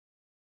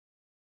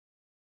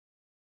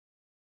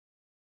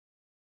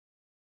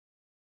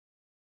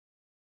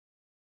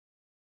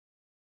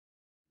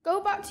Go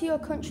back to your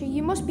country,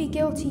 you must be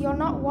guilty, you're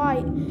not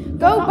white.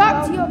 Go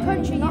back to your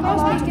country, you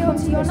must be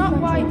guilty, you're not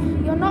white.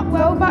 You're not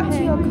welcome. Go back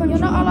to your country, you're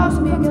not allowed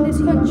to come to this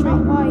country. You're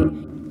not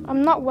white.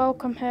 I'm not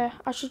welcome here,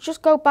 I should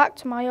just go back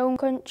to my own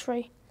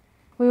country.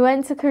 We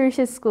went to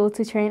Karusha's school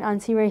to train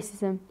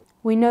anti-racism.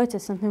 We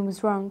noticed something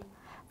was wrong.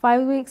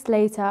 5 weeks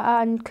later,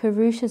 and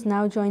Karusha's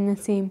now joined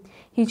the team.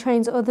 He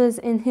trains others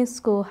in his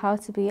school how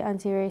to be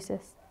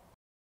anti-racist.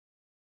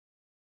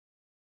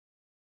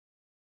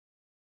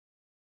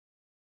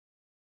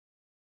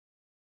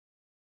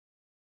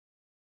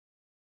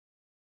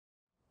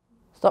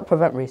 Stop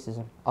Prevent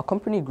Racism. Our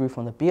company grew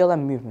from the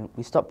BLM movement,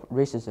 We Stop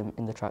Racism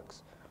in the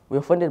Tracks. We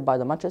are funded by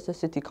the Manchester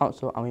City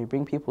Council and we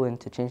bring people in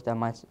to change their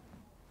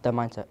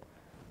mindset.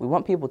 We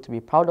want people to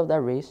be proud of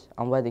their race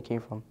and where they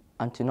came from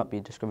and to not be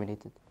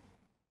discriminated.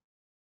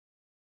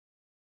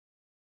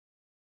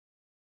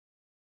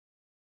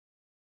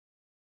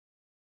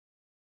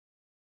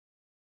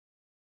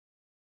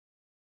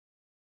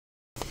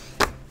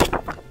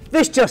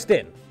 This just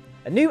in.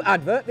 A new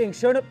advert being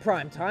shown at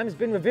prime time has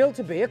been revealed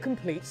to be a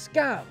complete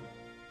scam.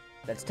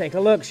 Let's take a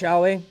look,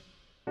 shall we?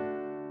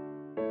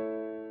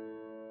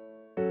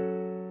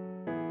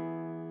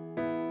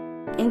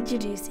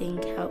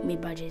 Introducing Help Me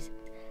Badges.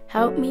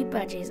 Help Me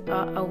Badges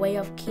are a way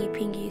of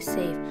keeping you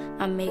safe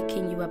and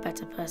making you a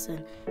better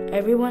person.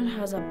 Everyone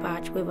has a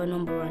badge with a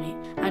number on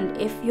it, and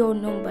if your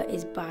number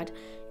is bad,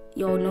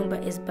 your number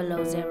is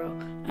below 0,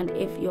 and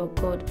if you're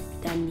good,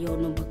 then your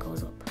number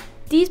goes up.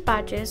 These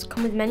badges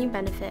come with many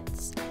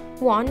benefits.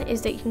 One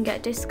is that you can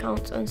get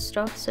discounts on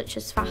stuff such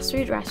as fast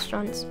food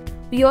restaurants.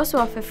 We also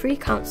offer free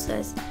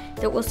counsellors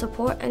that will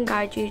support and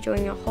guide you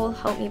during your whole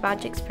Help Me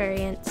Badge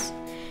experience.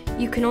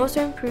 You can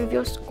also improve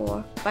your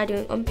score by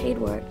doing unpaid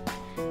work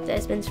that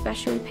has been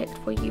specially picked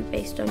for you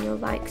based on your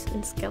likes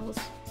and skills.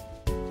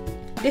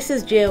 This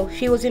is Jill.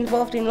 She was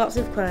involved in lots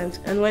of crimes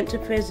and went to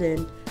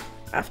prison.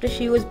 After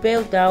she was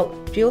bailed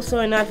out, Jill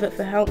saw an advert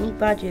for Help Me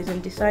Badges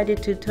and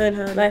decided to turn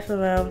her life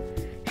around.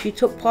 She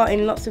took part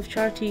in lots of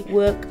charity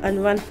work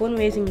and ran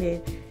fundraising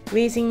days,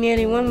 raising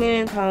nearly £1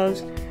 million.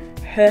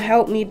 Her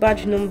Help Me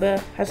Badge number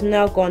has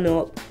now gone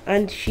up,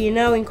 and she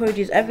now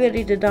encourages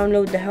everybody to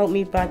download the Help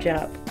Me Badge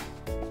app.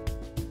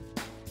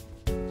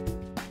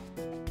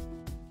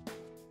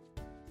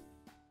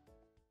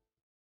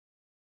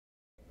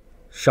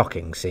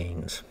 Shocking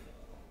scenes.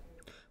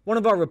 One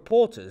of our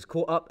reporters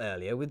caught up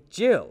earlier with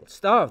Jill,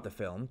 star of the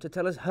film, to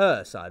tell us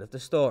her side of the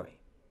story.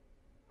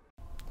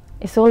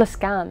 It's all a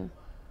scam.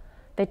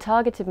 They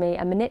targeted me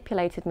and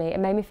manipulated me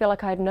and made me feel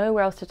like I had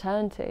nowhere else to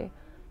turn to.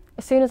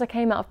 As soon as I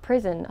came out of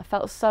prison, I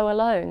felt so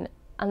alone,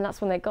 and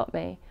that's when they got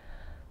me.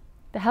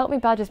 The Help Me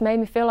Badges made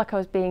me feel like I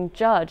was being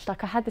judged,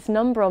 like I had this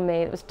number on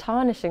me that was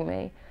tarnishing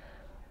me.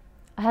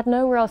 I had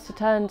nowhere else to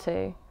turn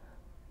to.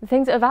 The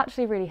things that have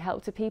actually really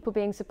helped are people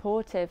being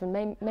supportive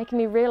and making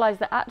me realise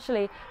that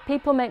actually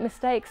people make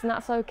mistakes and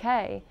that's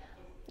okay.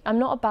 I'm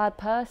not a bad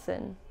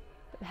person.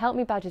 The Help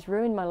Me Badges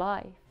ruined my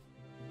life.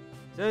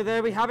 So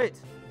there we have it.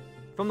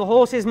 From the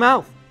horse's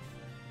mouth.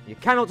 You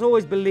cannot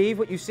always believe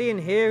what you see and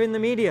hear in the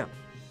media.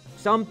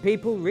 Some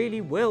people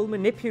really will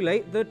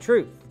manipulate the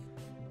truth.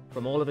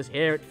 From all of us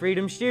here at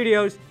Freedom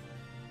Studios,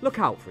 look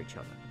out for each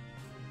other.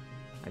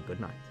 And good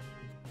night.